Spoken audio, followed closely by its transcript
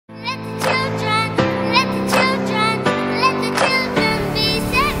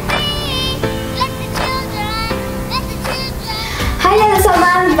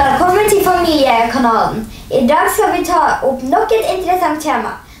kanalen. Idag ska vi ta upp något intressant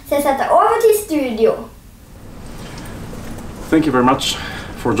tema. Så jag sätter över till studio. Thank you very much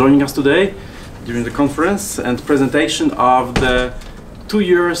for joining us today during the conference and presentation of the 2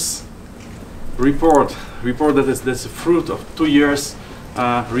 years report that is the fruit of 2 years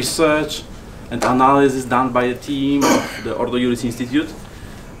research and analysis done by a team of the Ordo Iuris Institute.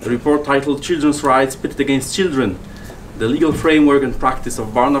 A report titled Children's Rights Pitted Against Children, the legal framework and practice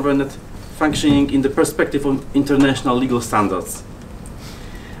of Barnevernet functioning in the perspective of international legal standards.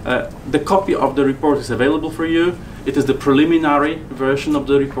 The copy of the report is available for you. It is the preliminary version of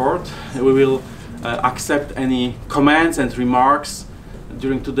the report. We will accept any comments and remarks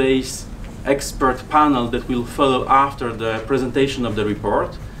during today's expert panel that will follow after the presentation of the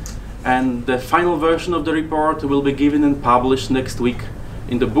report. And the final version of the report will be given and published next week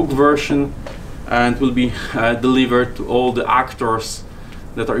in the book version and will be delivered to all the actors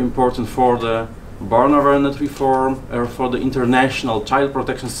that are important for the Barnevernet reform or for the international child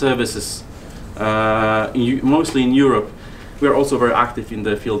protection services, mostly in Europe. We are also very active in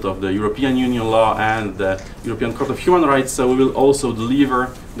the field of the European Union law and the European Court of Human Rights, so we will also deliver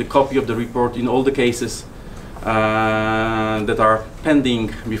the copy of the report in all the cases that are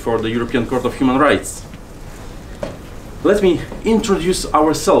pending before the European Court of Human Rights. Let me introduce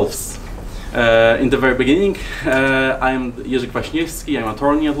ourselves. In the very beginning, I'm Jerzy Kwaśniewski, I'm an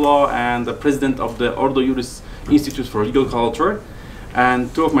attorney at law and the president of the Ordo Iuris Institute for Legal Culture.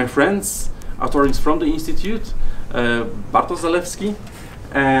 And two of my friends, attorneys from the Institute, Bartosz Zalewski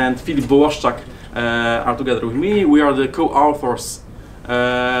and Filip Wołoszczak, are together with me. We are the co-authors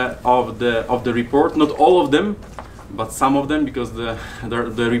of the report. Not all of them, but some of them, because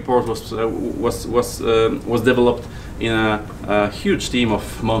the report was developed in a huge team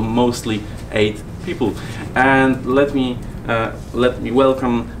of mostly 8 people. And let me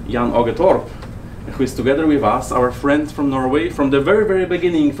welcome Jan Åge Torp, who is together with us, our friend from Norway. From the very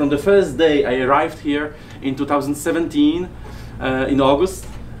beginning, from the first day I arrived here in 2017 in August,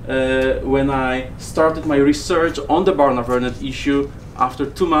 when I started my research on the Barnevernet issue after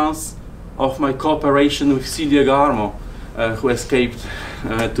 2 months of my cooperation with Silvia Garmo, who escaped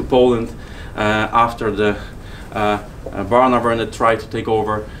to Poland after the Barnevernet tried to take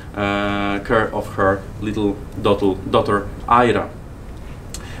over care of her little daughter Ira.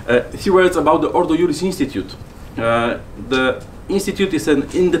 A few words about the Ordo Iuris Institute. The Institute is an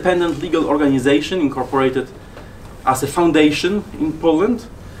independent legal organization incorporated as a foundation in Poland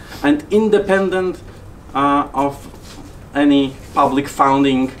and independent of any public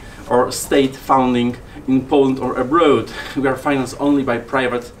funding or state funding in Poland or abroad. We are financed only by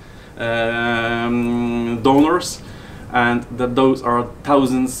private donors, and those are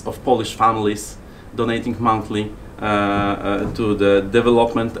thousands of Polish families donating monthly to the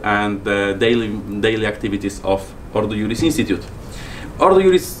development and the daily activities of Ordo Iuris Institute. Ordo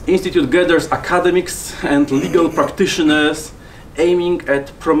Iuris Institute gathers academics and legal practitioners aiming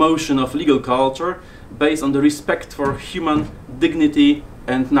at promotion of legal culture based on the respect for human dignity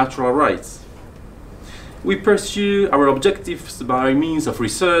and natural rights. We pursue our objectives by means of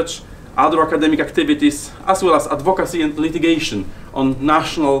research, other academic activities, as well as advocacy and litigation on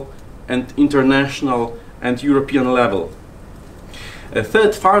national and international and European level.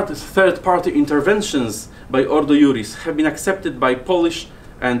 Third-party interventions by Ordo Iuris have been accepted by Polish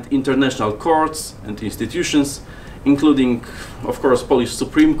and international courts and institutions, including, of course, Polish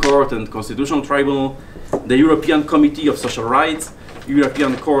Supreme Court and Constitutional Tribunal, the European Committee of Social Rights,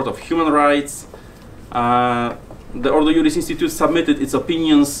 European Court of Human Rights. The Ordo Iuris Institute submitted its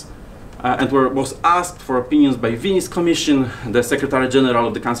opinions and was asked for opinions by Venice Commission, the Secretary General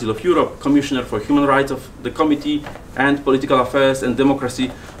of the Council of Europe, Commissioner for Human Rights of the Committee and Political Affairs and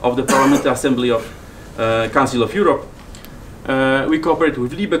Democracy of the Parliamentary Assembly of Council of Europe. We cooperate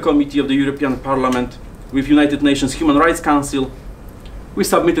with LIBE Committee of the European Parliament, with United Nations Human Rights Council. We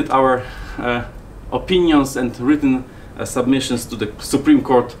submitted our opinions and written submissions to the Supreme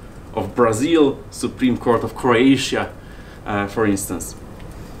Court of Brazil, Supreme Court of Croatia, for instance.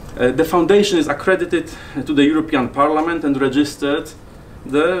 The foundation is accredited to the European Parliament and registered.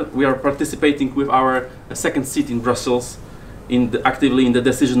 We are participating with our second seat in Brussels actively in the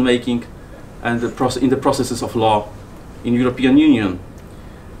decision making and in the processes of law in European Union.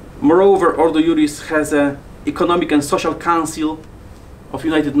 Moreover, Ordo Iuris has an Economic and Social Council of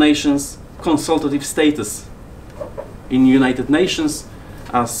United Nations consultative status in United Nations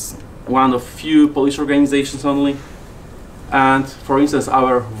as one of few Polish organizations only. And for instance,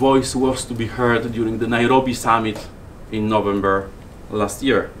 our voice was to be heard during the Nairobi summit in November last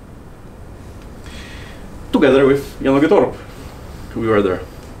year. Together with Jan Åge Torp, we were there.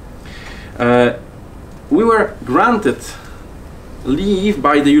 We were granted leave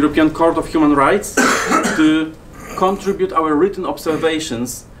by the European Court of Human Rights to contribute our written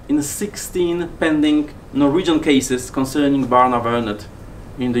observations in 16 pending Norwegian cases concerning Barnevernet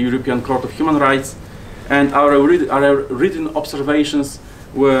in the European Court of Human Rights, and our written observations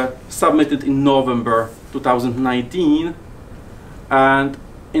were submitted in November 2019, and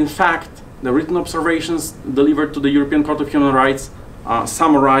in fact the written observations delivered to the European Court of Human Rights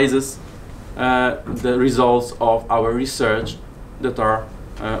summarizes the results of our research that are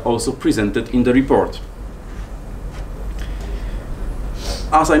also presented in the report.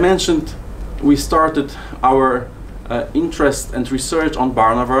 As I mentioned, we started our interest and research on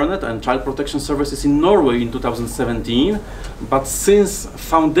Barnevernet and child protection services in Norway in 2017, but since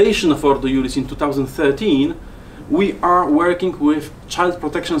foundation of Ordo Iuris in 2013, we are working with child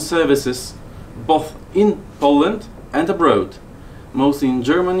protection services both in Poland and abroad, mostly in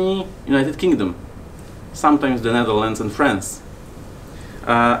Germany, United Kingdom, sometimes the Netherlands and France.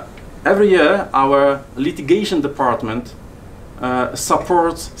 Every year our litigation department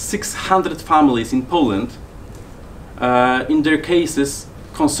supports 600 families in Poland in their cases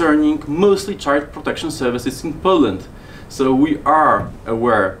concerning mostly child protection services in Poland. So we are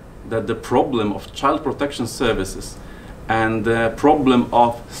aware that the problem of child protection services and the problem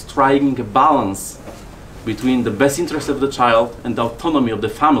of striking a balance between the best interest of the child and the autonomy of the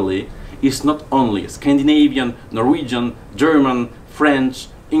family is not only a Scandinavian, Norwegian, German, French,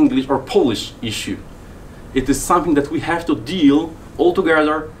 English or Polish issue. It is something that we have to deal all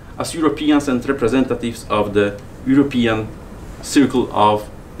together as Europeans and representatives of the European circle of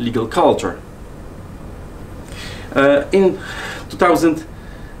legal culture. In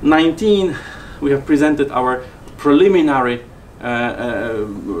 2019, we have presented our preliminary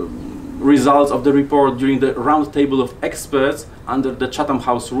results of the report during the roundtable of experts under the Chatham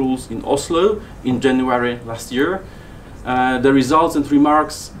House rules in Oslo in January last year. The results and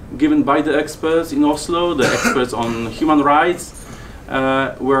remarks given by the experts in Oslo, the experts on human rights,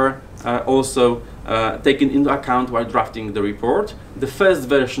 were also taken into account while drafting the report. The first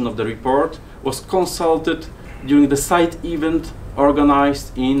version of the report was consulted during the side event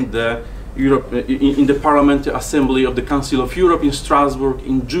organized in the Parliamentary Assembly of the Council of Europe in Strasbourg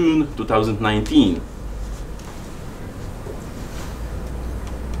in June 2019.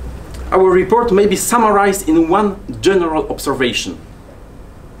 Our report may be summarized in one general observation,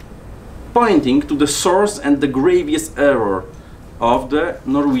 pointing to the source and the gravest error of the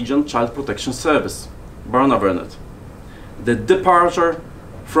Norwegian Child Protection Service, Barnevernet: the departure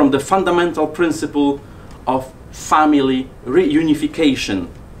from the fundamental principle of family reunification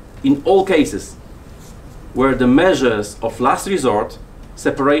in all cases where the measures of last resort,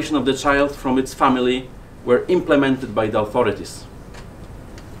 separation of the child from its family, were implemented by the authorities.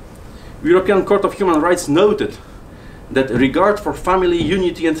 European Court of Human Rights noted that regard for family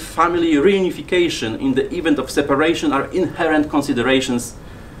unity and family reunification in the event of separation are inherent considerations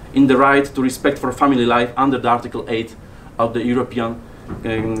in the right to respect for family life under the Article 8 of the European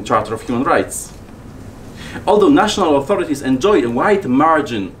Charter of Human Rights. Although national authorities enjoy a wide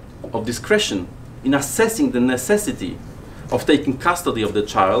margin of discretion in assessing the necessity of taking custody of the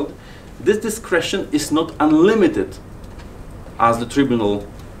child, this discretion is not unlimited, as the tribunal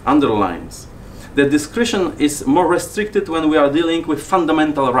underlines. The discretion is more restricted when we are dealing with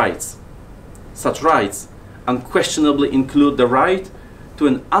fundamental rights. Such rights unquestionably include the right to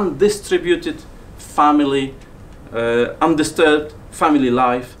an undistributed family, undisturbed family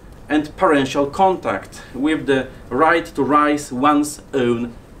life and parental contact, with the right to raise one's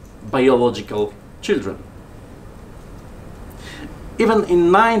own biological children. Even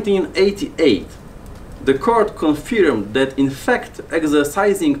in 1988, the court confirmed that in fact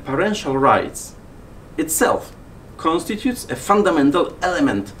exercising parental rights itself constitutes a fundamental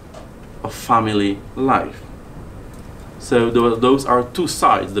element of family life. So those are two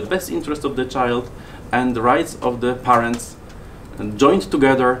sides, the best interest of the child and the rights of the parents, joined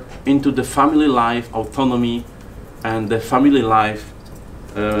together into the family life autonomy and the family life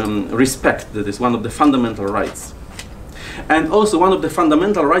respect. That is one of the fundamental rights. And also one of the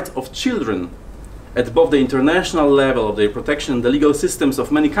fundamental rights of children at both the international level of their protection and the legal systems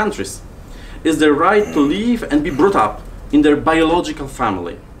of many countries is the right to live and be brought up in their biological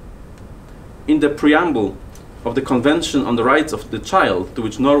family. In the preamble of the Convention on the Rights of the Child, to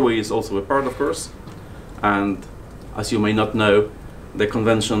which Norway is also a part, of course, and as you may not know, the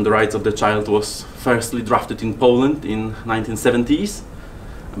Convention on the Rights of the Child was firstly drafted in Poland in 1970s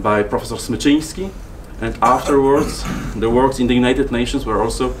by Professor Smyczyński, and afterwards the works in the United Nations were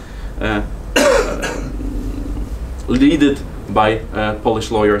also led by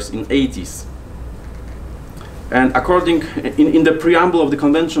Polish lawyers in 80s. And according, in the preamble of the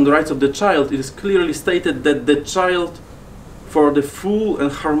Convention on the Rights of the Child, it is clearly stated that the child, for the full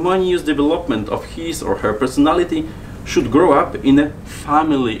and harmonious development of his or her personality, should grow up in a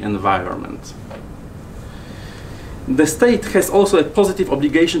family environment. The state has also a positive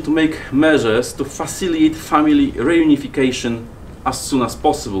obligation to make measures to facilitate family reunification as soon as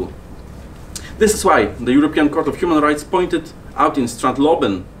possible. This is why the European Court of Human Rights pointed out in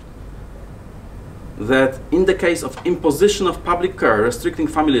Strandloben that in the case of imposition of public care restricting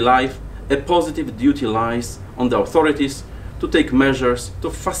family life, a positive duty lies on the authorities to take measures to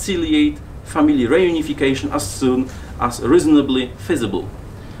facilitate family reunification as soon as reasonably feasible.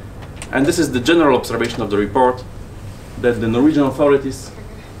 And this is the general observation of the report, that the Norwegian authorities,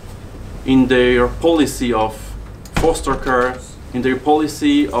 in their policy of foster care, in their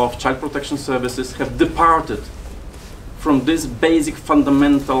policy of child protection services, have departed from this basic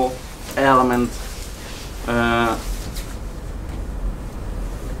fundamental element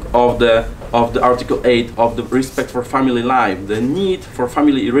of the Article 8 of the respect for family life, the need for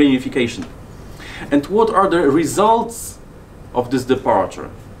family reunification. And what are the results of this departure?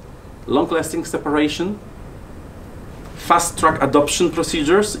 Long-lasting separation, fast-track adoption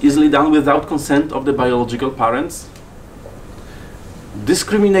procedures easily done without consent of the biological parents,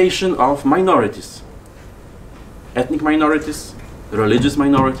 discrimination of minorities, ethnic minorities, religious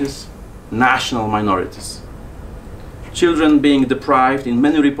minorities, national minorities, children being deprived in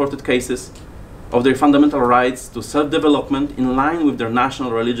many reported cases of their fundamental rights to self-development in line with their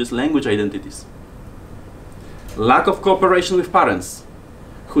national religious language identities, lack of cooperation with parents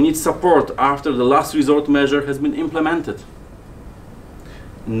who need support after the last resort measure has been implemented,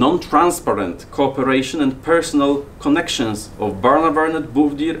 non-transparent cooperation and personal connections of Barnevernet,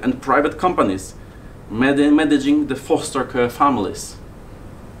 Bufdir and private companies managing the foster care families,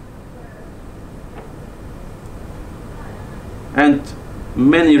 and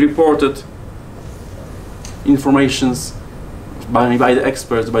many reported informations by the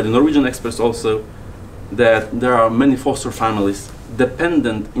experts, by the Norwegian experts also, that there are many foster families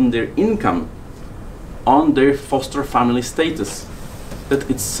dependent in their income on their foster family status. That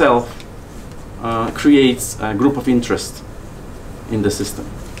itself creates a group of interest in the system.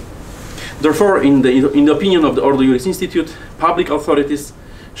 Therefore, in the opinion of the Ordo Iuris Institute, public authorities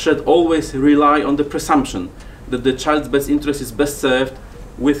should always rely on the presumption that the child's best interest is best served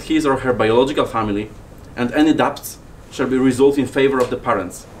with his or her biological family, and any doubts shall be resolved in favor of the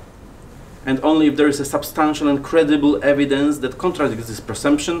parents. And only if there is a substantial and credible evidence that contradicts this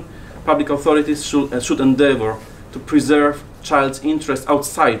presumption, public authorities should endeavor to preserve child's interest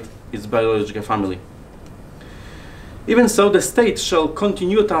outside its biological family. Even so, the state shall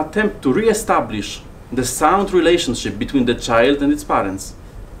continue to attempt to re-establish the sound relationship between the child and its parents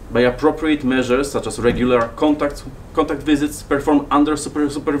by appropriate measures such as regular contact visits performed under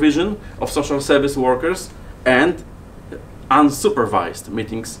supervision of social service workers and unsupervised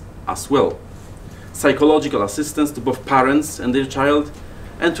meetings as well, psychological assistance to both parents and their child,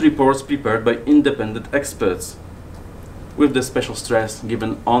 and reports prepared by independent experts, with the special stress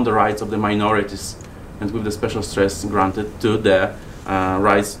given on the rights of the minorities and with the special stress granted to the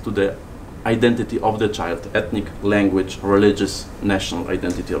rights to the identity of the child, ethnic, language, religious, national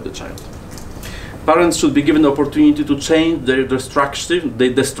identity of the child. Parents should be given the opportunity to change their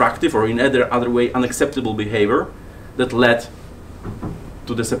destructive or in other way unacceptable behavior that led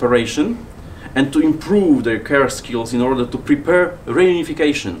to the separation, and to improve their care skills in order to prepare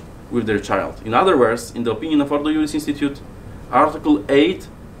reunification with their child. In other words, in the opinion of Ordo Iuris Institute, Article 8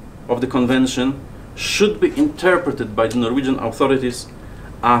 of the Convention should be interpreted by the Norwegian authorities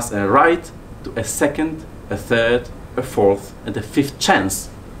as a right to a second, a third, a fourth, and a fifth chance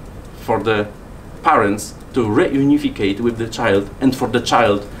for the parents to reunificate with the child, and for the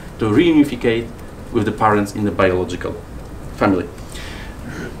child to reunificate with the parents in the biological family.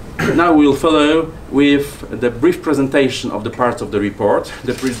 Now we will follow with the brief presentation of the parts of the report.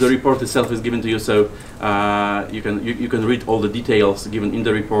 The report itself is given to you, so you can read all the details given in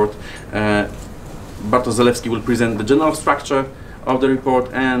the report. Bartosz Zalewski will present the general structure of the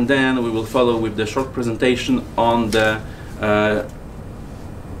report, and then we will follow with the short presentation on the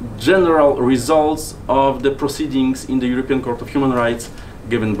general results of the proceedings in the European Court of Human Rights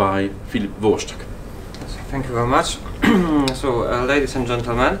given by Filip Wołoszczak. Thank you very much. So, ladies and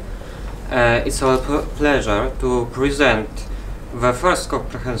gentlemen, it's our pleasure to present the first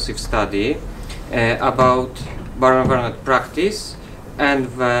comprehensive study about Barnevernet practice and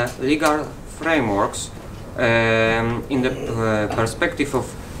the legal frameworks in the perspective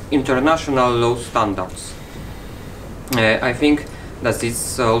of international law standards. I think that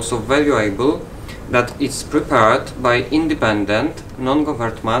it's also valuable that it's prepared by independent,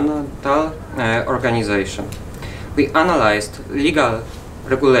 non-governmental organization. We analyzed legal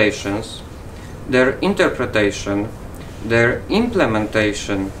regulations, their interpretation, their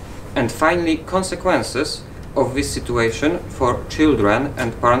implementation, and finally consequences of this situation for children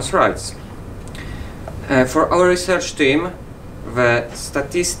and parents' rights. For our research team, the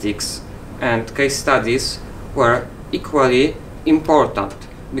statistics and case studies were equally important,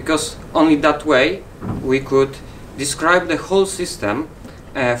 because only that way we could describe the whole system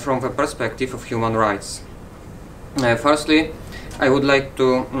from the perspective of human rights. Firstly, I would like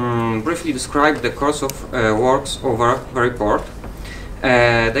to briefly describe the course of works over the report.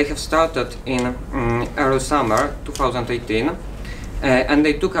 They have started in early summer 2018 and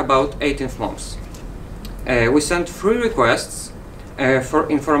they took about 18 months. We sent 3 requests for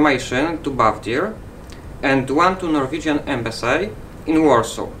information to BAFDIR and 1 to Norwegian Embassy in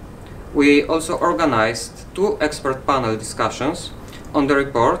Warsaw. We also organized 2 expert panel discussions on the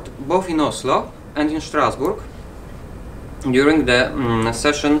report, both in Oslo and in Strasbourg, during the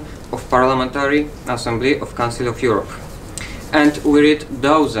session of Parliamentary Assembly of Council of Europe. And we read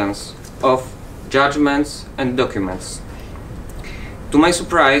dozens of judgments and documents. To my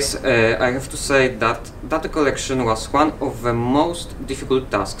surprise, I have to say that data collection was one of the most difficult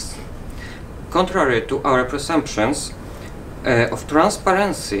tasks. Contrary to our presumptions of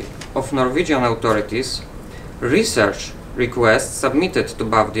transparency of Norwegian authorities, research requests submitted to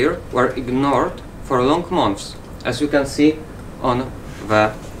BAFDIR were ignored for long months, as you can see on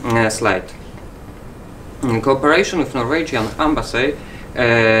the slide. Cooperation with Norwegian Embassy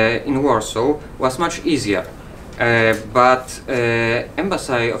in Warsaw was much easier, but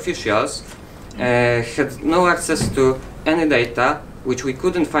embassy officials had no access to any data which we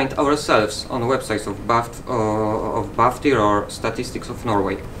couldn't find ourselves on websites of BAFDIR or Statistics of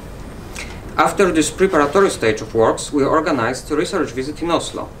Norway. After this preparatory stage of works, we organized a research visit in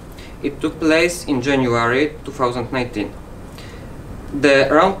Oslo. It took place in January 2019. The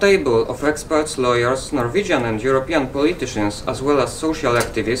roundtable of experts, lawyers, Norwegian and European politicians, as well as social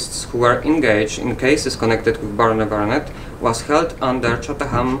activists who were engaged in cases connected with Barnevernet was held under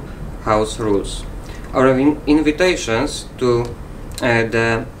Chatham House rules. Our invitations to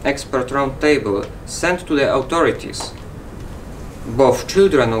the expert roundtable sent to the authorities, both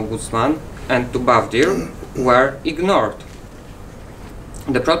Children Ombudsman and to BAFDIR, were ignored.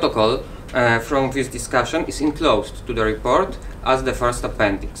 The protocol from this discussion is enclosed to the report as the first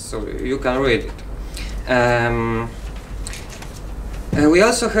appendix, so you can read it. We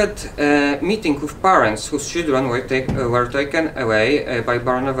also had a meeting with parents whose children were taken away by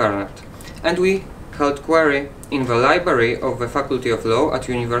Barnevernet, and we held query in the library of the Faculty of Law at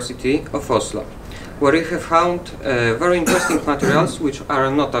University of Oslo, where we have found very interesting materials which are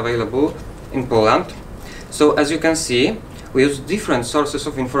not available in Poland. So as you can see, we use different sources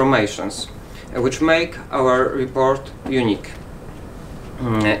of information which make our report unique.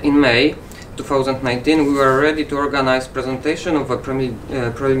 In May 2019, we were ready to organize presentation of a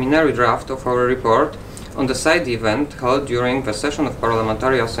preliminary draft of our report on the side event held during the session of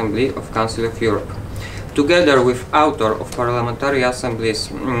Parliamentary Assembly of Council of Europe. Together with author of Parliamentary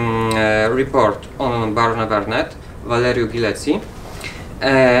Assembly's report on Barnevernet, Valeriu Gileci,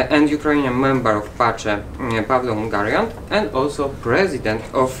 and Ukrainian member of PACE, Pavlo Hungarian, and also president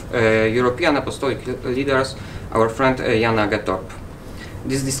of European Apostolic Leaders, our friend Jana Getorp.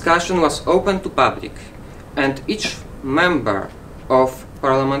 This discussion was open to public, and each member of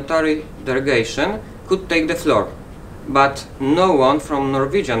parliamentary delegation could take the floor, but no one from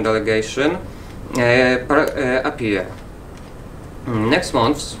Norwegian delegation appeared. Next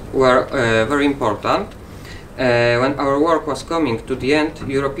months were very important. When our work was coming to the end,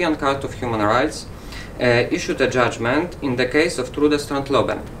 European Court of Human Rights issued a judgment in the case of Trude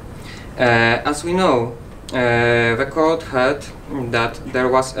Strandloben. As we know, the court held that there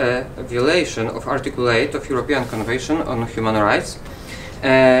was a violation of Article 8 of European Convention on Human Rights,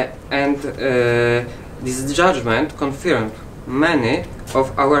 and this judgment confirmed many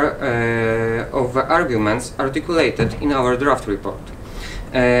of the arguments articulated in our draft report,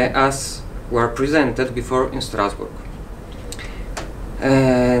 as were presented before in Strasbourg.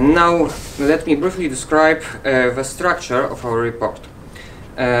 Now let me briefly describe the structure of our report.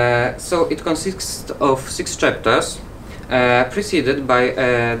 So it consists of 6 chapters, preceded by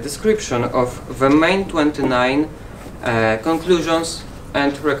a description of the main 29 conclusions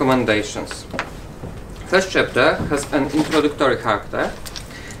and recommendations. First chapter has an introductory character.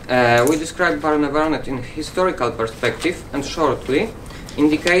 We describe Barnevernet in historical perspective and shortly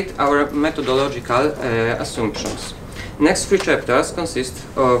indicate our methodological assumptions. Next 3 chapters consist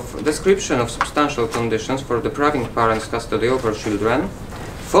of description of substantial conditions for depriving parents' custody over children,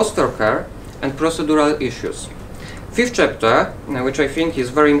 foster care, and procedural issues. 5th chapter, which I think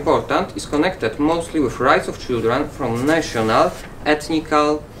is very important, is connected mostly with rights of children from national,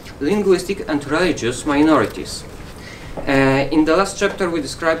 ethnical, linguistic and religious minorities. In the last chapter we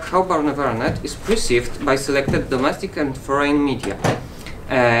describe how Barnevernet is perceived by selected domestic and foreign media.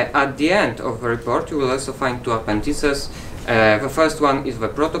 At the end of the report you will also find 2 appendices. The first one is the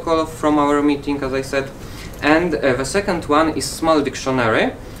protocol from our meeting, as I said, and the second one is small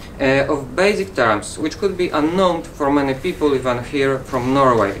dictionary of basic terms, which could be unknown for many people even here from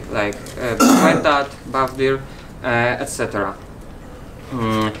Norway, like Betat, Bavdir, etc.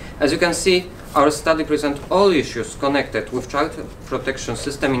 As you can see, our study presents all issues connected with child protection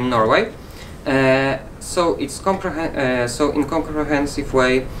system in Norway. So in comprehensive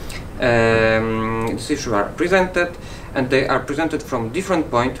way these issues are presented, and they are presented from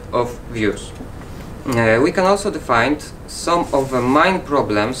different points of views. We can also define some of the main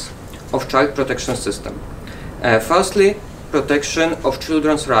problems of child protection system. Firstly, protection of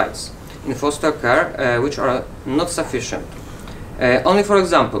children's rights in foster care, which are not sufficient. Only for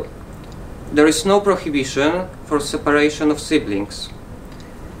example, there is no prohibition for separation of siblings.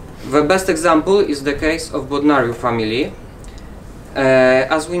 The best example is the case of Bodnariu family.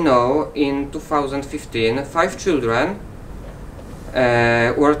 As we know, in 2015, 5 children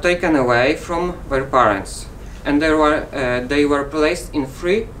were taken away from their parents, and they were placed in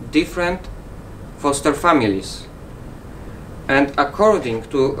 3 different foster families. And according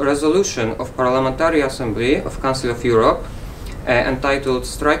to resolution of Parliamentary Assembly of Council of Europe, entitled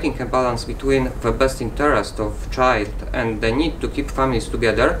Striking a Balance Between the Best Interest of Child and the Need to Keep Families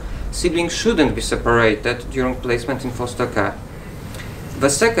Together, siblings shouldn't be separated during placement in foster care. The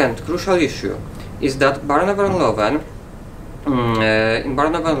second crucial issue is that in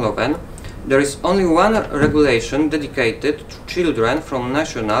Barnevernet there is only one regulation dedicated to children from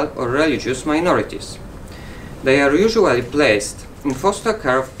national or religious minorities. They are usually placed in foster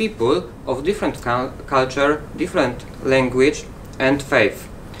care of people of different culture, different language and faith,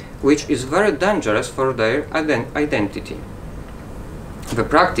 which is very dangerous for their identity. The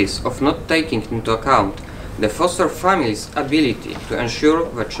practice of not taking into account the foster family's ability to ensure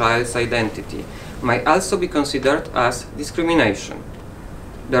the child's identity may also be considered as discrimination.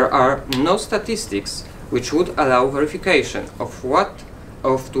 There are no statistics which would allow verification of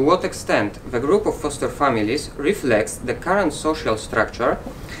to what extent the group of foster families reflects the current social structure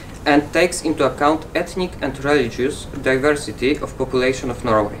and takes into account ethnic and religious diversity of population of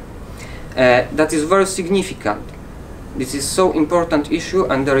Norway. That is very significant. This is so important issue,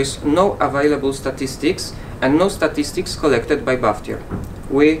 and there is no available statistics and no statistics collected by Bavdir.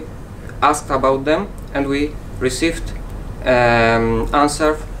 We asked about them and we received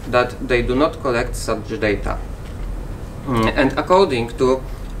answer that they do not collect such data. And according to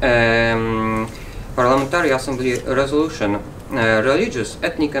Parliamentary Assembly resolution, religious,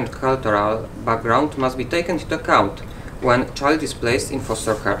 ethnic and cultural background must be taken into account when child is placed in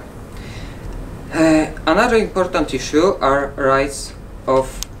foster care. Another important issue are rights of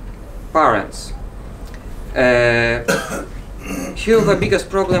parents. Here the biggest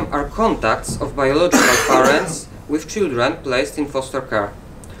problem are contacts of biological parents with children placed in foster care.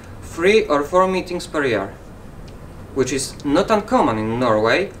 3 or 4 meetings per year, which is not uncommon in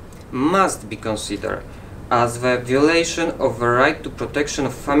Norway, must be considered as the violation of the right to protection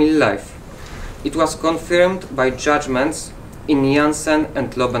of family life. It was confirmed by judgments in Jansen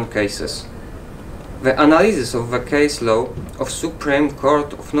and Loben cases. The analysis of the case law of Supreme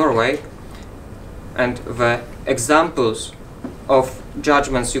Court of Norway and the examples of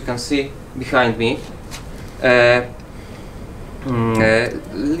judgments you can see behind me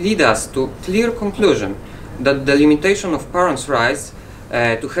lead us to clear conclusion that the limitation of parents' rights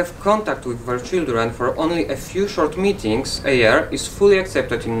to have contact with their children for only a few short meetings a year is fully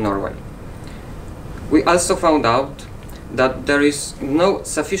accepted in Norway. We also found out that there is no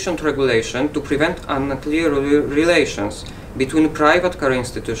sufficient regulation to prevent unclear relations between private care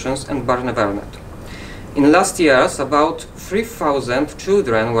institutions and Barnevernet. In last years, about 3,000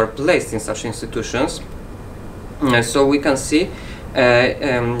 children were placed in such institutions, so we can see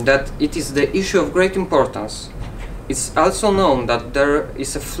that it is the issue of great importance. It's also known that there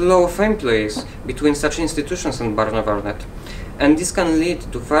is a flow of employees between such institutions and Barnevernet, and this can lead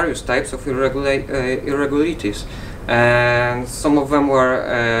to various types of irregularities, and some of them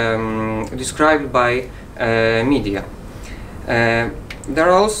were described by media. There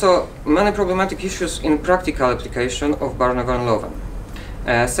are also many problematic issues in practical application of Barnevernet.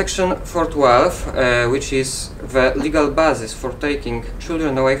 Section 412, which is the legal basis for taking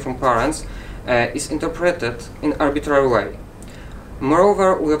children away from parents, is interpreted in arbitrary way.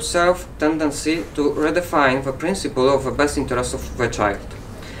 Moreover, we observe tendency to redefine the principle of the best interest of the child.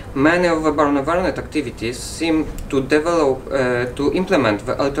 Many of the Barnevernet activities seem to implement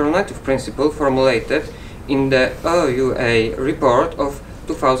the alternative principle formulated in the OUA report of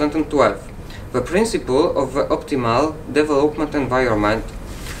 2012. The principle of the optimal development environment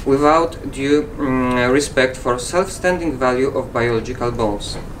without due respect for self-standing value of biological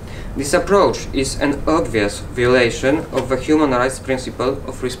bonds. This approach is an obvious violation of the human rights principle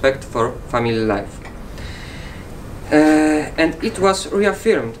of respect for family life. And it was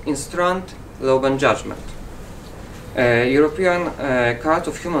reaffirmed in Strand Lauban judgment. European Court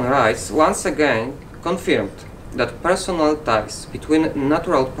of Human Rights once again confirmed that personal ties between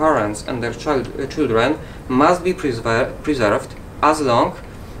natural parents and their children must be preserved as long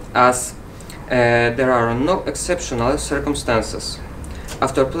as there are no exceptional circumstances.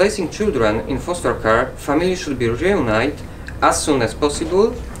 After placing children in foster care, families should be reunited as soon as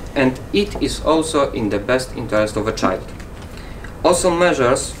possible, and it is also in the best interest of a child. Also,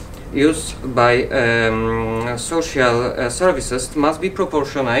 measures used by social services must be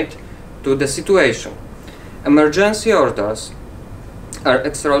proportionate to the situation. Emergency orders are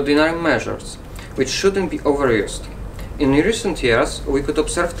extraordinary measures which shouldn't be overused. In recent years, we could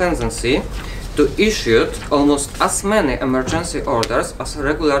observe tendency to issue almost as many emergency orders as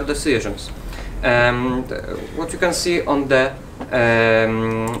regular decisions. What you can see on the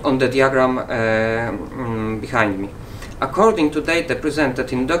diagram behind me. According to data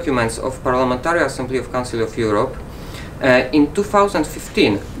presented in documents of Parliamentary Assembly of Council of Europe, in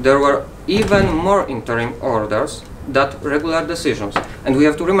 2015 there were even more interim orders than regular decisions. And we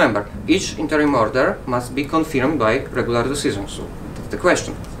have to remember, each interim order must be confirmed by regular decisions. So that's the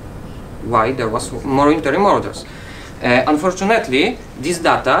question. Why there was more interim orders? Unfortunately, this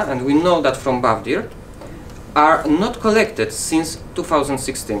data, and we know that from BAVDIR, are not collected since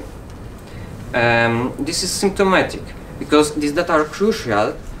 2016. This is symptomatic, because these data are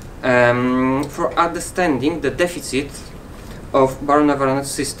crucial for understanding the deficit of Barnevernet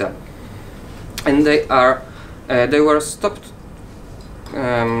system, and they were stopped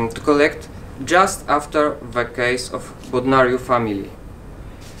to collect just after the case of Bodnariu family.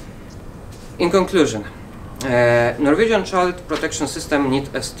 In conclusion, Norwegian child protection system needs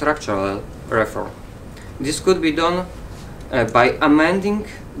a structural reform. This could be done by amending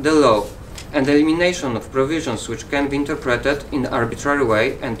the law and elimination of provisions which can be interpreted in an arbitrary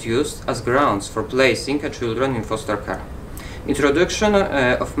way and used as grounds for placing children in foster care. Introduction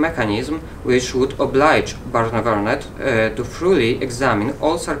of mechanism which would oblige Barnevernet to fully examine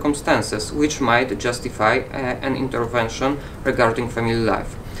all circumstances which might justify an intervention regarding family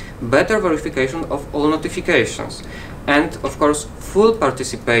life. Better verification of all notifications, and of course full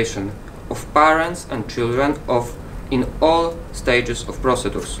participation of parents and children in all stages of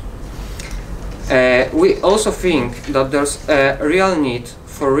procedures. We also think that there's a real need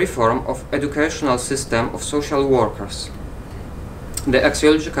for reform of educational system of social workers. The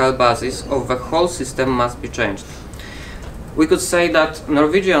axiological basis of the whole system must be changed. We could say that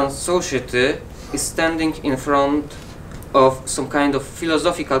Norwegian society is standing in front of some kind of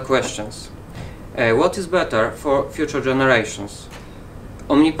philosophical questions. What is better for future generations?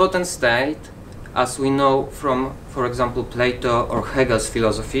 Omnipotent state, as we know from, for example, Plato or Hegel's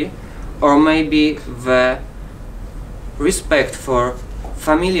philosophy, or maybe the respect for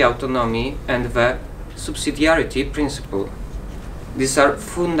family autonomy and the subsidiarity principle? These are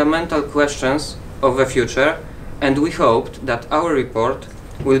fundamental questions of the future, and we hoped that our report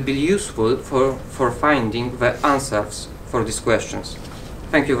will be useful for finding the answers for these questions.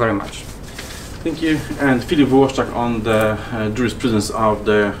 Thank you very much. Thank you. And Filip Włoszczak on the jurisprudence of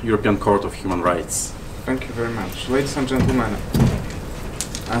the European Court of Human Rights. Thank you very much. Ladies and gentlemen,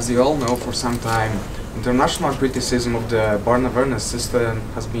 as you all know, for some time, international criticism of the Barnevernet system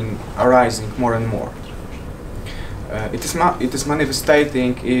has been arising more and more. It is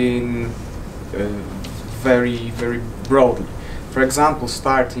manifesting in very broadly. For example,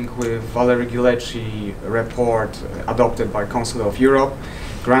 starting with Valery Gillespie report adopted by Council of Europe,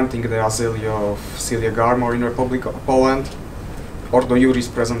 granting the asylum of Celia Garmore in Republic of Poland, Ordo Iuris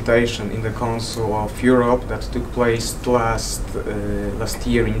presentation in the Council of Europe that took place last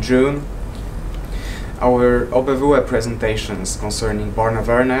year in June, our OBWE presentations concerning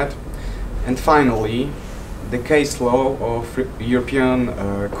Barnevernet, and finally the case law of European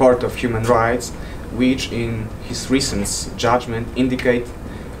Court of Human Rights, which in his recent judgment indicate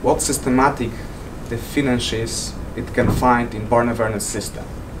what systematic deficiencies it can find in Barnevernet system.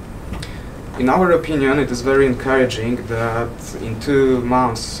 In our opinion, it is very encouraging that in 2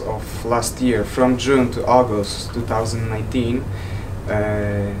 months of last year, from June to August 2019,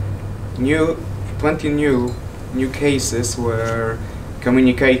 20 new cases were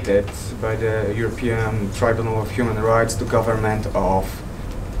communicated by the European Tribunal of Human Rights to government of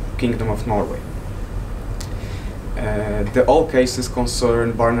Kingdom of Norway. All cases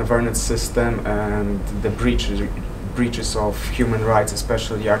concern Barnevernet system and the breaches of human rights,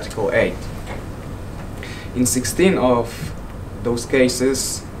 especially Article 8. In 16 of those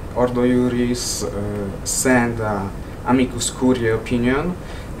cases, Ordo Iuris sent an amicus curiae opinion,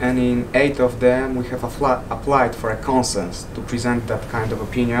 and in 8 of them we have applied for a consent to present that kind of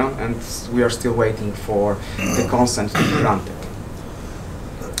opinion, and we are still waiting for the consent to be granted.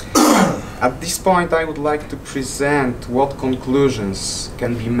 At this point, I would like to present what conclusions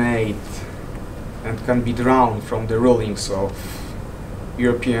can be made and can be drawn from the rulings of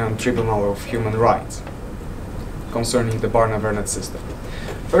European Tribunal of Human Rights concerning the Barnevernet system.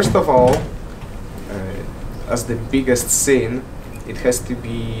 First of all, as the biggest sin, it has to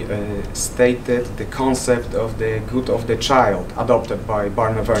be stated the concept of the good of the child adopted by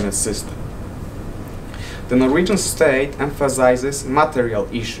Barnevernet system. The Norwegian state emphasizes material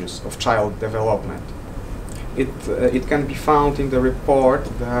issues of child development. It can be found in the report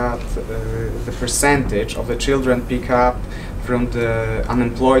that the percentage of the children picked up from the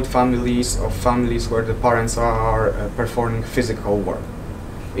unemployed families, of families where the parents are performing physical work.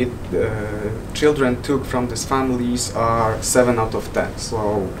 Children took from these families are 7 out of 10,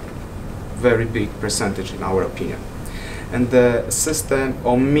 so very big percentage in our opinion. And the system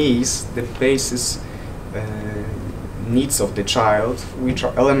omits the basis needs of the child, which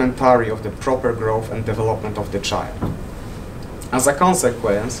are elementary of the proper growth and development of the child. As a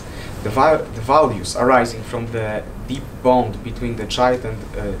consequence, the values arising from the deep bond between the child and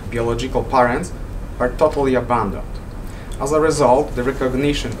biological parents are totally abandoned. As a result, the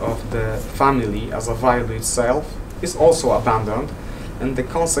recognition of the family as a value itself is also abandoned, and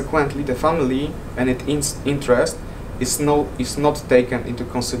consequently the family and its interest is not taken into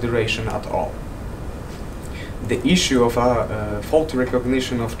consideration at all. The issue of faulty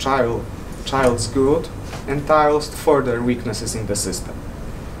recognition of child's good entails further weaknesses in the system.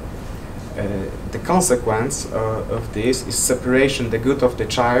 The consequence of this is separation the good of the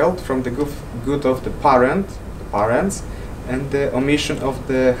child from the good of the parents, and the omission of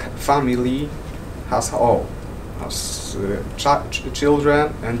the family as whole, as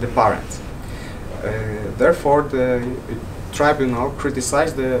children and the parents. Therefore, the tribunal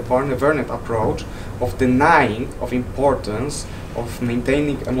criticized the Barnevernet approach of denying of importance of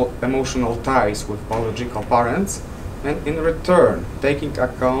maintaining emotional ties with biological parents, and in return taking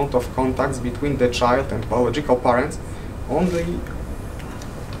account of contacts between the child and biological parents only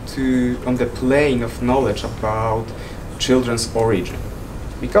on the plane of knowledge about children's origin.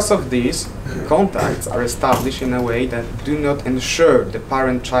 Because of this, contacts are established in a way that do not ensure the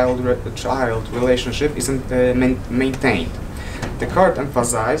parent-child relationship is maintained. The court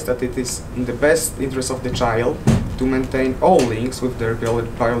emphasized that it is in the best interest of the child to maintain all links with their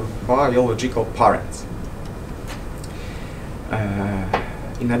biological parents.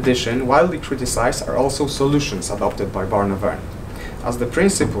 In addition, widely criticized are also solutions adopted by Barnevernet. As the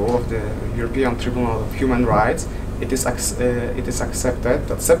principle of the European Tribunal of Human Rights, it is accepted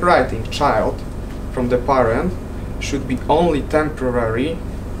that separating child from the parent should be only temporary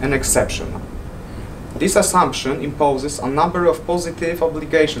and exceptional. This assumption imposes a number of positive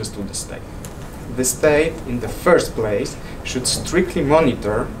obligations to the state. The state, in the first place, should strictly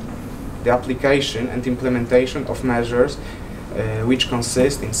monitor the application and implementation of measures which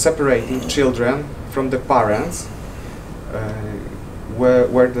consist in separating children from the parents,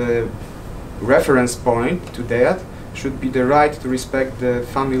 where the reference point to that should be the right to respect the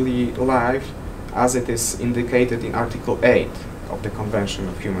family life as it is indicated in Article 8 of the Convention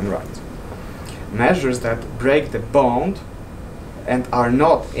of Human Rights. Measures that break the bond and are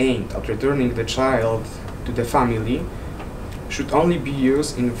not aimed at returning the child to the family should only be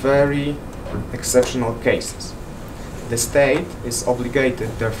used in very exceptional cases. The state is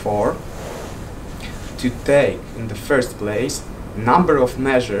obligated, therefore, to take, in the first place, a number of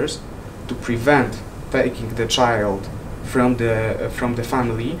measures to prevent taking the child from the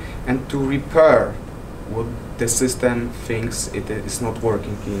family and to repair what the system thinks it is not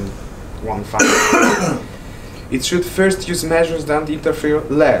working in one family. It should first use measures that interfere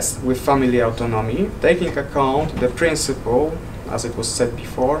less with family autonomy, taking account the principle, as it was said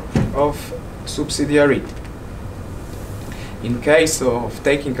before, of subsidiarity. In case of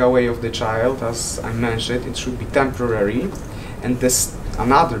taking away of the child, as I mentioned, it should be temporary, and this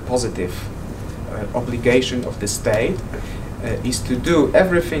another positive obligation of the state is to do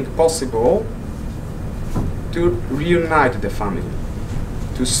everything possible to reunite the family,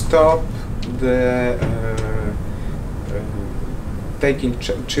 to stop the taking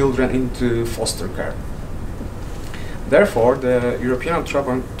children into foster care. Therefore, the European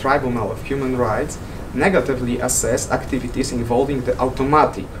Tribunal of Human Rights negatively assess activities involving the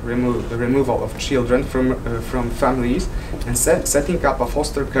automatic removal of children from families and setting up a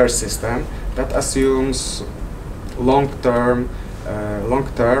foster care system that assumes long-term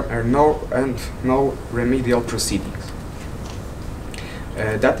and no remedial proceedings.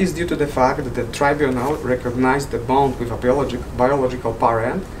 That is due to the fact that the tribunal recognized the bond with a biological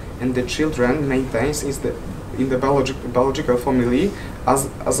parent, and the children maintains in the biological family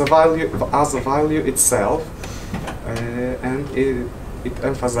as a value itself, and it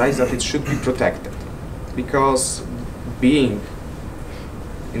emphasizes that it should be protected, because being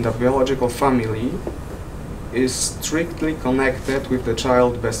in the biological family is strictly connected with the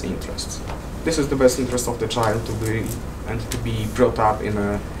child's best interests. This is the best interest of the child to be brought up in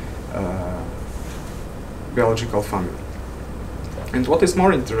a biological family. And what is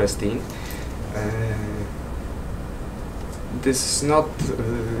more interesting, this is not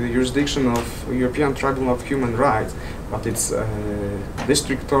the jurisdiction of European Tribunal of Human Rights, but it's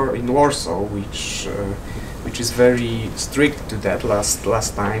district court in Warsaw, which is very strict to that.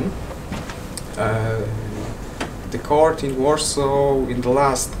 Last time, the court in Warsaw, in the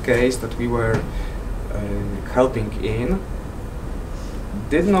last case that we were helping in,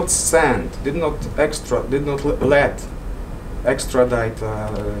 did not let extradite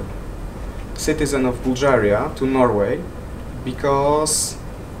citizen of Bulgaria to Norway, because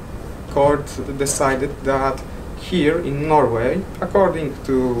court decided that here in Norway, according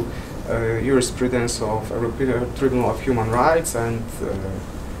to jurisprudence of European Tribunal of Human Rights and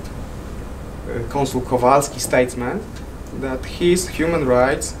Consul Kowalski's statement, that his human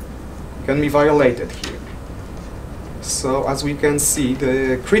rights can be violated here. So as we can see,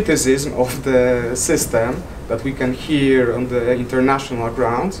 the criticism of the system that we can hear on the international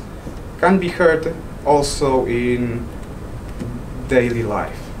grounds can be heard also in daily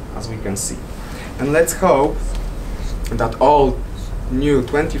life, as we can see. And let's hope that all new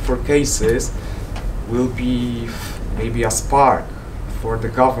 24 cases will be maybe a spark for the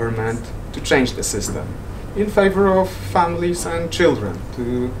government to change the system in favor of families and children,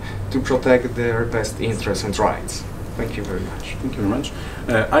 to protect their best interests and rights. Thank you very much. Thank you very much.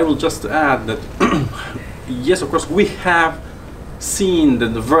 I will just add that, yes, of course, we have seen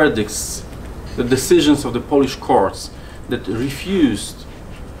that the verdicts, the decisions of the Polish courts that refused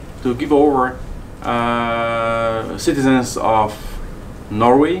to give over citizens of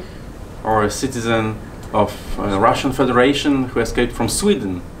Norway or a citizen of Russian Federation who escaped from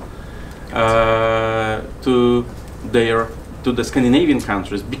Sweden to the Scandinavian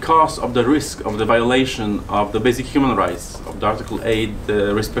countries because of the risk of the violation of the basic human rights of the Article 8,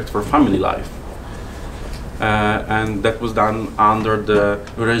 the respect for family life. And that was done under the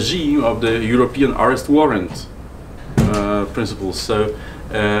regime of the European arrest warrant principles. So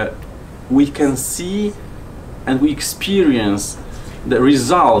we can see and we experience the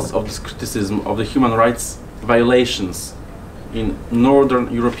results of this criticism of the human rights violations in northern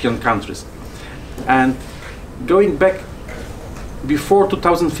European countries. And going back before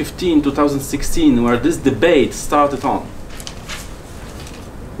 2015, 2016, where this debate started on,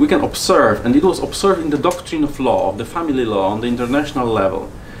 we can observe, and it was observed in the doctrine of law, of the family law on the international level,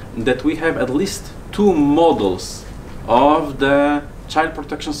 that we have at least two models of the child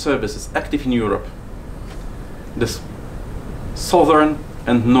protection services active in Europe. This southern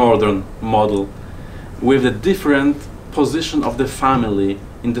and northern model, with a different position of the family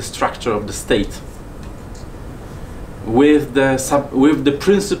in the structure of the state, with the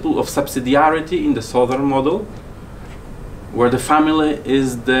principle of subsidiarity in the southern model, where the family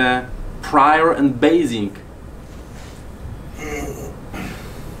is the prior and basic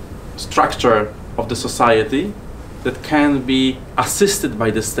structure of the society that can be assisted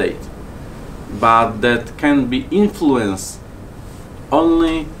by the state, but that can be influenced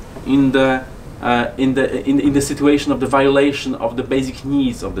only in the situation of the violation of the basic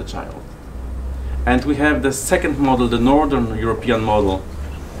needs of the child. And we have the second model, the northern European model,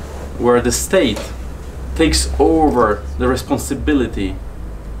 where the state takes over the responsibility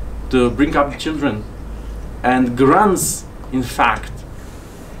to bring up children and grants, in fact,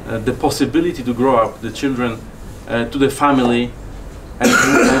 the possibility to grow up the children to the family,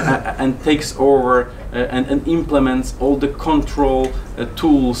 and takes over and implements all the control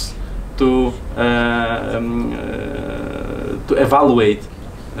tools to evaluate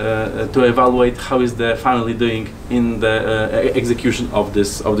how is the family doing in the execution of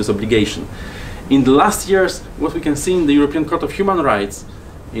this obligation. In the last years, what we can see in the European Court of Human Rights,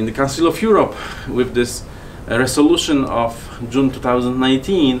 in the Council of Europe, with this resolution of June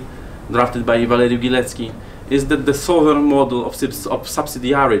 2019, drafted by Valery Gielecki, is that the southern model of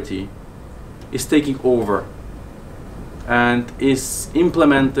subsidiarity is taking over and is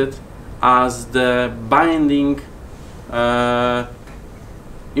implemented as the binding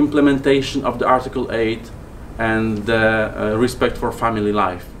implementation of the Article 8 and the respect for family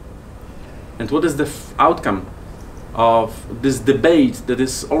life. And what is the outcome of this debate that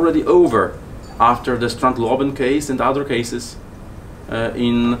is already over after the Strand-Loben case and other cases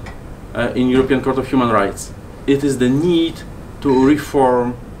in European Court of Human Rights? It is the need to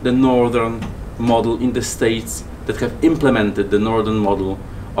reform the northern model in the states that have implemented the northern model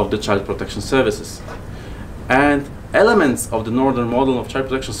of the child protection services. And elements of the northern model of child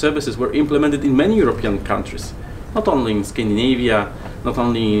protection services were implemented in many European countries, not only in Scandinavia, not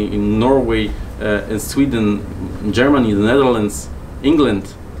only in Norway, in Sweden, in Germany, the Netherlands,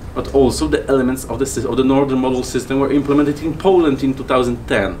 England, but also the elements of the northern model system were implemented in Poland in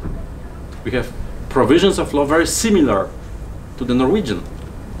 2010. We have provisions of law very similar to the Norwegian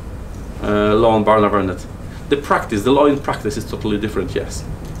law on Barnevernet. The law in practice is totally different, yes.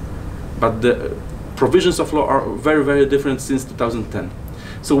 But the provisions of law are very, very different since 2010.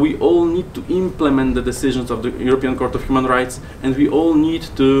 So we all need to implement the decisions of the European Court of Human Rights, and we all need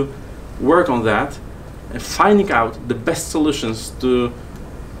to work on that, finding out the best solutions to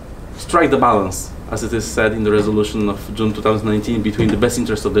strike the balance, as it is said in the resolution of June 2019, between the best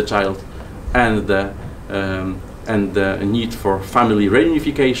interest of the child and the need for family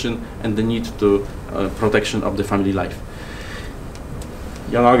reunification and the need to protection of the family life.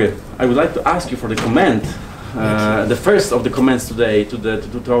 Jan Åge, I would like to ask you for the comment, the first of the comments today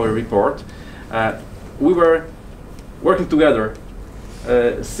to our report. We were working together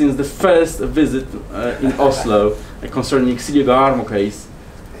since the first visit in Oslo concerning Silje Garmo case,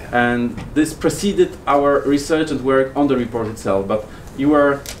 and this preceded our research and work on the report itself. But you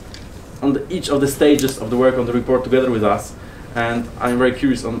were on each of the stages of the work on the report together with us, and I'm very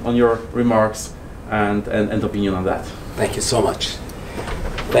curious on your remarks and opinion on that. Thank you so much.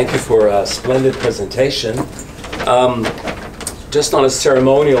 Thank you for a splendid presentation. Just on a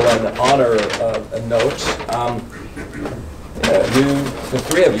ceremonial and honor note, the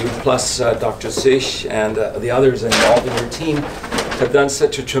three of you, plus Dr. Sich and the others involved in your team, have done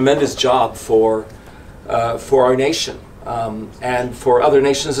such a tremendous job for our nation and for other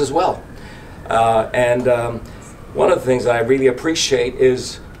nations as well. One of the things I really appreciate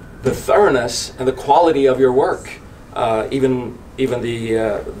is the thoroughness and the quality of your work. Even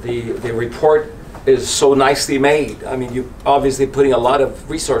the report is so nicely made. I mean, you're obviously putting a lot of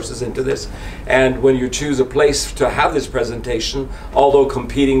resources into this, and when you choose a place to have this presentation, although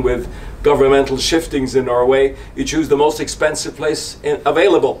competing with governmental shiftings in Norway, you choose the most expensive place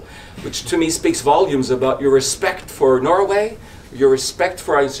available, which to me speaks volumes about your respect for Norway, your respect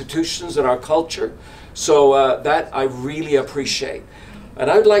for our institutions and our culture. So that I really appreciate. And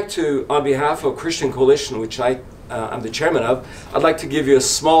I'd like to, on behalf of Christian Coalition, which I'm the chairman of, I'd like to give you a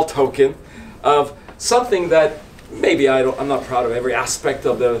small token of something that maybe I'm not proud of every aspect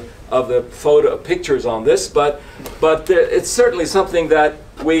of the pictures on this, but it's certainly something that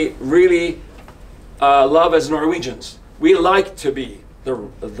we really love as Norwegians. We like to be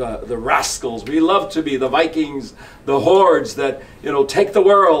the rascals. We love to be the Vikings, the hordes that take the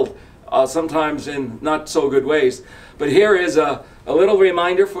world, sometimes in not so good ways. But here is a little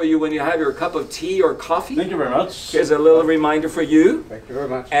reminder for you when you have your cup of tea or coffee. Thank you very much. Here's a little reminder for you. Thank you very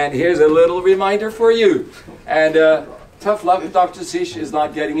much. And here's a little reminder for you. And tough luck, Dr. Sich is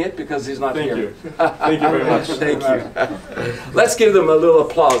not getting it because he's not here. Thank you. Thank you very much. Thank you. Let's give them a little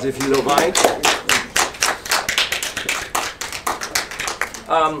applause if you don't mind.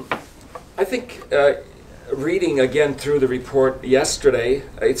 I think reading again through the report yesterday,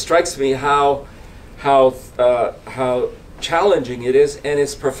 it strikes me how challenging it is, and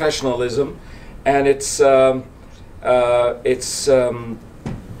its professionalism, and its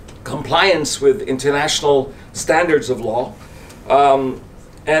compliance with international standards of law, and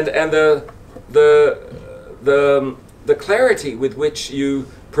the clarity with which you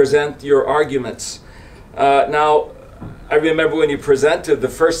present your arguments. Now, I remember when you presented the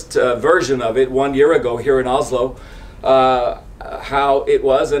first version of it 1 year ago here in Oslo, how it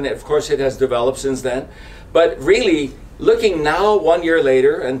was, and of course it has developed since then. But really, looking now 1 year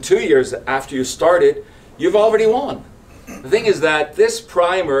later and 2 years after you started, you've already won. The thing is that this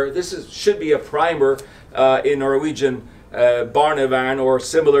primer, should be a primer in Norwegian Barnevernet or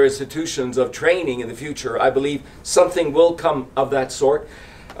similar institutions of training in the future. I believe something will come of that sort.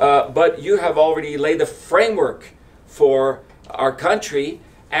 But you have already laid the framework for our country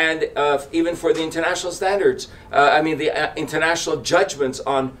and even for the international standards. I mean the international judgments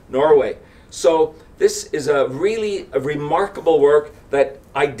on Norway. So this is a really remarkable work that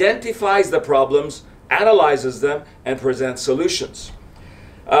identifies the problems, analyzes them, and presents solutions.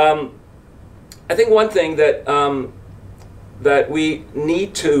 I think one thing that that we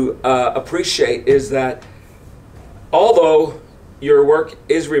need to appreciate is that although your work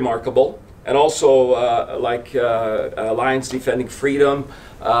is remarkable, and also like Alliance Defending Freedom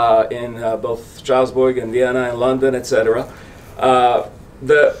in both Strasbourg and Vienna and London, etc.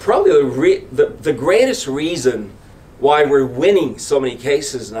 Probably the greatest reason why we're winning so many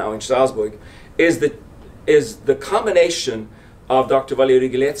cases now in Strasbourg is the combination of Dr. Valery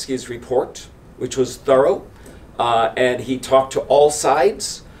Giletsky's report, which was thorough, and he talked to all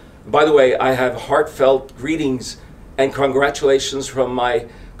sides. By the way, I have heartfelt greetings and congratulations from my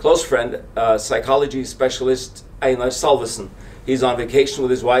close friend, psychology specialist Einar Salvesen. He's on vacation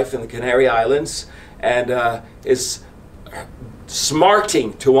with his wife in the Canary Islands and is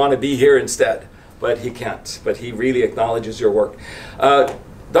smarting to want to be here instead, but he can't. But he really acknowledges your work.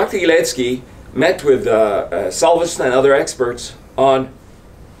 Dr. Giletsky met with Salvesen and other experts on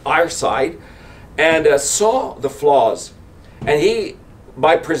our side and saw the flaws. And he,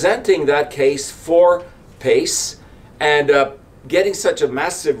 by presenting that case for PACE and getting such a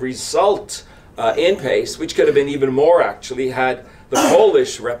massive result in PACE, which could have been even more actually had the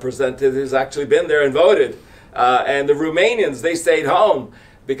Polish representatives actually been there and voted. And the Romanians, they stayed home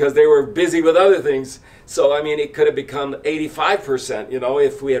because they were busy with other things. So, I mean, it could have become 85%, you know,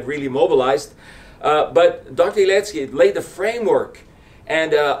 if we had really mobilized. But Dr. Giletsky laid the framework,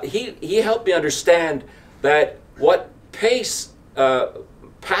 and he helped me understand that what PACE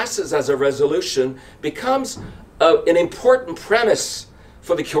passes as a resolution becomes an important premise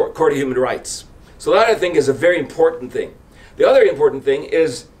for the Court of Human Rights. So that, I think, is a very important thing. The other important thing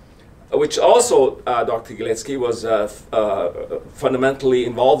is, which also Dr. Giletsky was fundamentally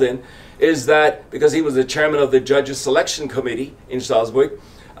involved in, is that because he was the chairman of the Judges Selection Committee in Strasbourg,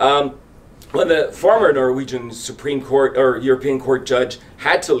 when the former Norwegian Supreme Court or European Court judge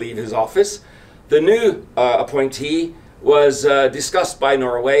had to leave his office, the new appointee was discussed by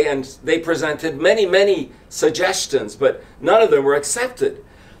Norway, and they presented many, many suggestions, but none of them were accepted.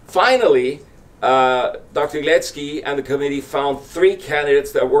 Finally, Dr. Giletsky and the committee found 3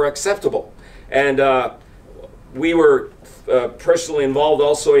 candidates that were acceptable. And we were personally involved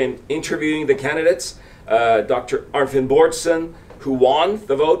also in interviewing the candidates. Dr. Arnfinn Bårdsen, who won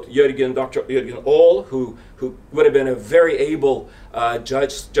the vote, Dr. Jørgen Aall, who would have been a very able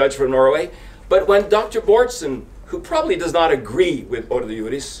judge from Norway. But when Dr. Bårdsen, who probably does not agree with Ordo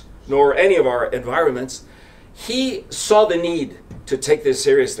Iuris, nor any of our environments, he saw the need to take this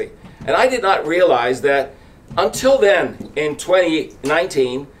seriously. And I did not realize that until then, in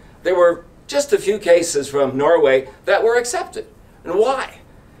 2019, there were just a few cases from Norway that were accepted. And why?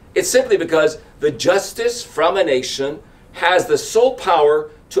 It's simply because the justice from a nation has the sole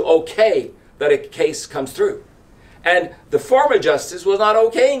power to okay that a case comes through. And the former justice was not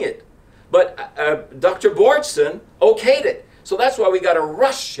okaying it. But Dr. Bårdsen okayed it. So that's why we got a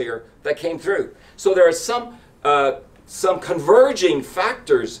rush here that came through. So there are some converging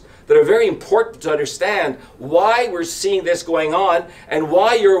factors that are very important to understand why we're seeing this going on and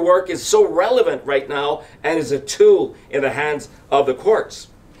why your work is so relevant right now and is a tool in the hands of the courts.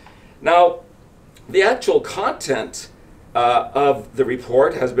 Now, the actual content of the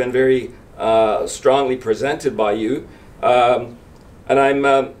report has been very strongly presented by you, and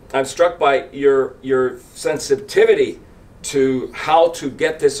I'm struck by your sensitivity to how to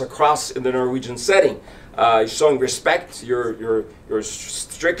get this across in the Norwegian setting. Showing respect, you're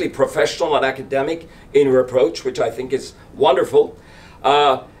strictly professional and academic in your approach, which I think is wonderful.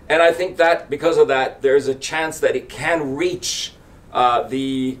 And I think that because of that, there's a chance that it can reach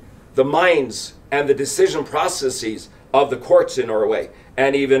the minds and the decision processes of the courts in Norway,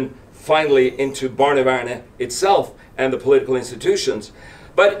 and even finally into Barnevernet itself and the political institutions.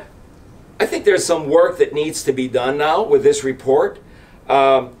 But I think there's some work that needs to be done now with this report.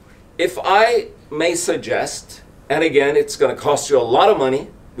 If I may suggest, and again, it's going to cost you a lot of money,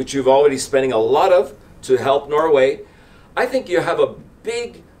 which you've already spending a lot of to help Norway, I think you have a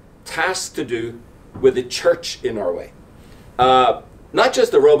big task to do with the church in Norway. Not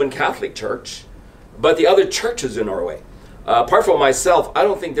just the Roman Catholic Church, but the other churches in Norway. Apart from myself, I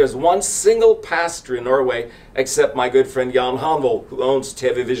don't think there's one single pastor in Norway, except my good friend Jan Hanvold, who owns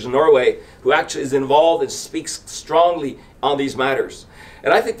TV Vision Norway, who actually is involved and speaks strongly on these matters.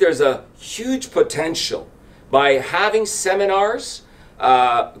 And I think there's a huge potential by having seminars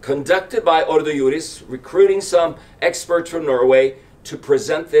conducted by Ordo Iuris, recruiting some experts from Norway to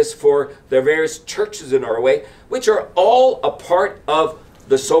present this for the various churches in Norway, which are all a part of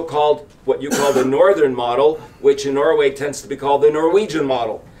the so-called, what you call the northern model, which in Norway tends to be called the Norwegian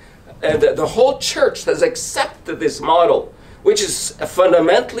model. And the whole church has accepted this model, which is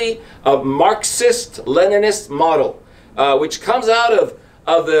fundamentally a Marxist-Leninist model, which comes out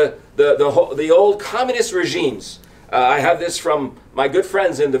of the old communist regimes. I have this from my good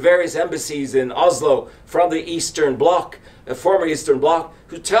friends in the various embassies in Oslo from the Eastern Bloc, the former Eastern Bloc,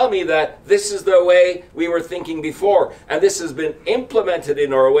 who tell me that this is the way we were thinking before, and this has been implemented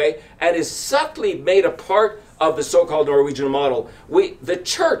in Norway and is subtly made a part of the so-called Norwegian model. The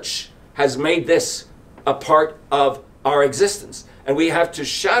church has made this a part of our existence, and we have to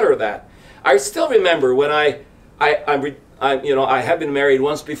shatter that. I still remember when I have been married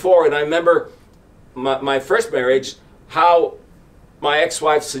once before, and I remember my first marriage, how my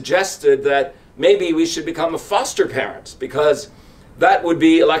ex-wife suggested that maybe we should become a foster parents, because that would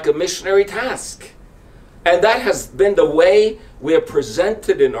be like a missionary task. And that has been the way we are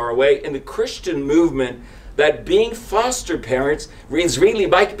presented in Norway in the Christian movement, that being foster parents is really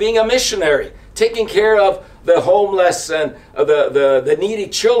like being a missionary, taking care of the homeless and the needy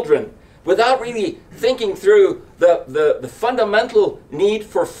children, without really thinking through the fundamental need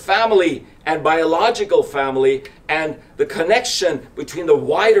for family and biological family and the connection between the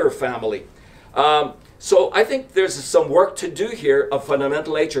wider family. So I think there's some work to do here of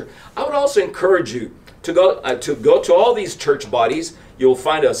fundamental nature. I would also encourage you to go to all these church bodies. You'll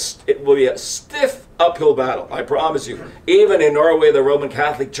find it will be a stiff uphill battle, I promise you. Even in Norway, the Roman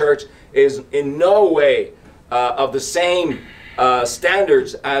Catholic Church is in no way of the same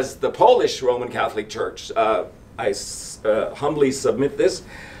standards as the Polish Roman Catholic Church. I humbly submit this.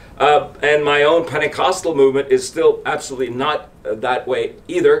 And my own Pentecostal movement is still absolutely not that way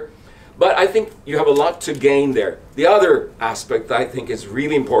either. But I think you have a lot to gain there. The other aspect that I think is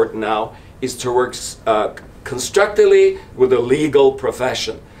really important now is to work constructively with the legal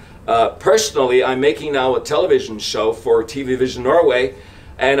profession. Personally, I'm making now a television show for TV Vision Norway,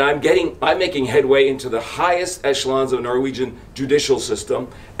 and I'm making headway into the highest echelons of Norwegian judicial system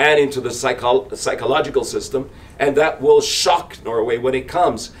and into the psychological system, and that will shock Norway when it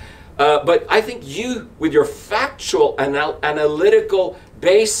comes. But I think you, with your factual analytical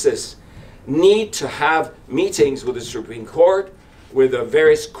basis, need to have meetings with the Supreme Court, with the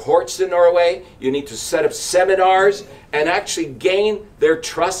various courts in Norway. You need to set up seminars and actually gain their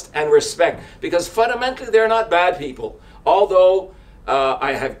trust and respect, because fundamentally they're not bad people. Although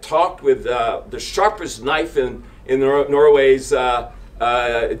I have talked with the sharpest knife in Norway's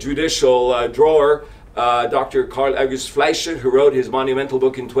judicial drawer, Dr. Carl August Fleischer, who wrote his monumental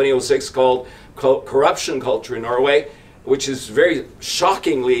book in 2006 called Corruption Culture in Norway, which is very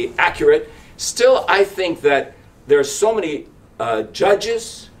shockingly accurate. Still, I think that there are so many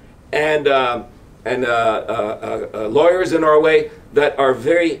judges and lawyers in Norway that are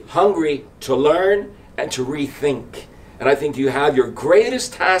very hungry to learn and to rethink. And I think you have your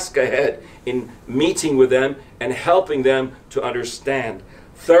greatest task ahead in meeting with them and helping them to understand.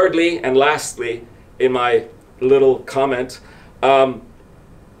 Thirdly and lastly, in my little comment,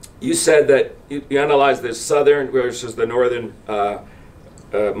 you said that you analyzed the southern versus the northern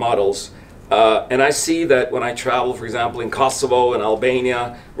models. And I see that when I travel, for example, in Kosovo and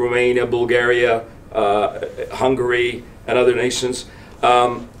Albania, Romania, Bulgaria, Hungary, and other nations,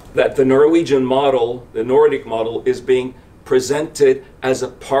 that the Norwegian model, the Nordic model, is being presented as a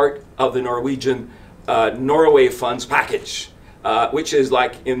part of the Norwegian Norway funds package, which is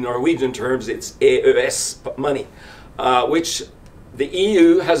like, in Norwegian terms, it's EØS money, which the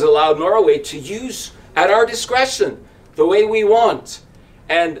EU has allowed Norway to use at our discretion, the way we want.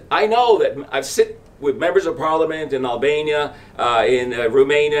 And I know that I've sit with members of parliament in Albania, in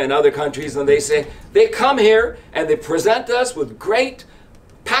Romania and other countries, and they come here and they present us with great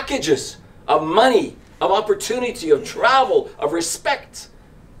packages of money, of opportunity, of travel, of respect.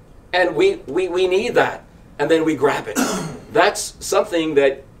 And we need that. And then we grab it. That's something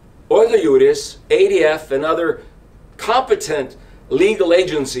that Ordo Iuris, ADF, and other competent legal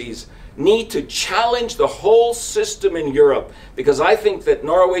agencies need to challenge the whole system in Europe, because I think that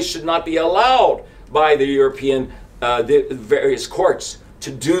Norway should not be allowed by the European the various courts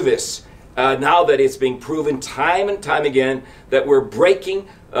to do this. Now that it's being proven time and time again that we're breaking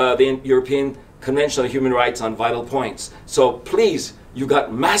the European conventional human rights on vital points. So please, you've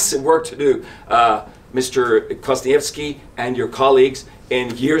got massive work to do, Mr. Kosniewski and your colleagues,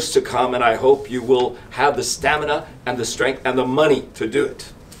 in years to come, and I hope you will have the stamina and the strength and the money to do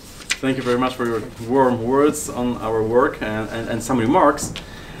it. Thank you very much for your warm words on our work and some remarks.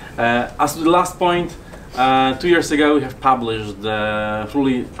 As to the last point, 2 years ago we have published the full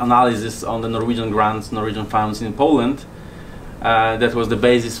analysis on the Norwegian grants, Norwegian funds in Poland. That was the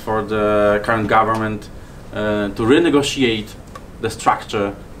basis for the current government to renegotiate the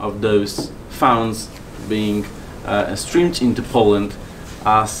structure of those funds being streamed into Poland,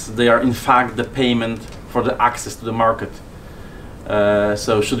 as they are in fact the payment for the access to the market.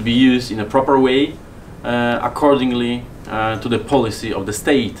 So should be used in a proper way, accordingly to the policy of the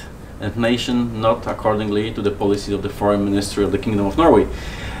state and nation, not accordingly to the policy of the Foreign Ministry of the Kingdom of Norway,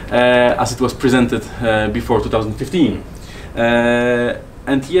 as it was presented before 2015.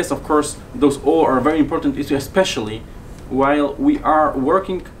 And yes, of course, those all are very important issues, especially while we are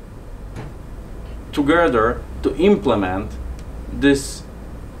working together to implement this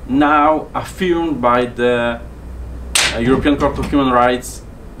now affirmed by the European Court of Human Rights,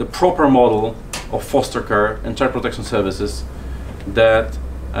 the proper model of foster care and child protection services that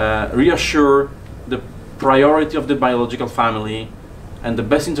reassure the priority of the biological family and the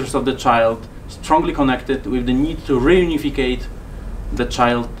best interest of the child, strongly connected with the need to reunificate the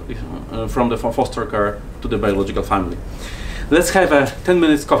child from the foster care to the biological family. Let's have a 10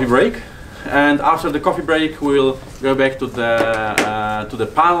 minutes coffee break, and after the coffee break we'll go back to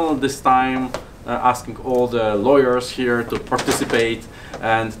the panel, this time asking all the lawyers here to participate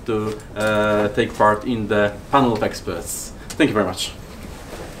and to take part in the panel of experts. Thank you very much.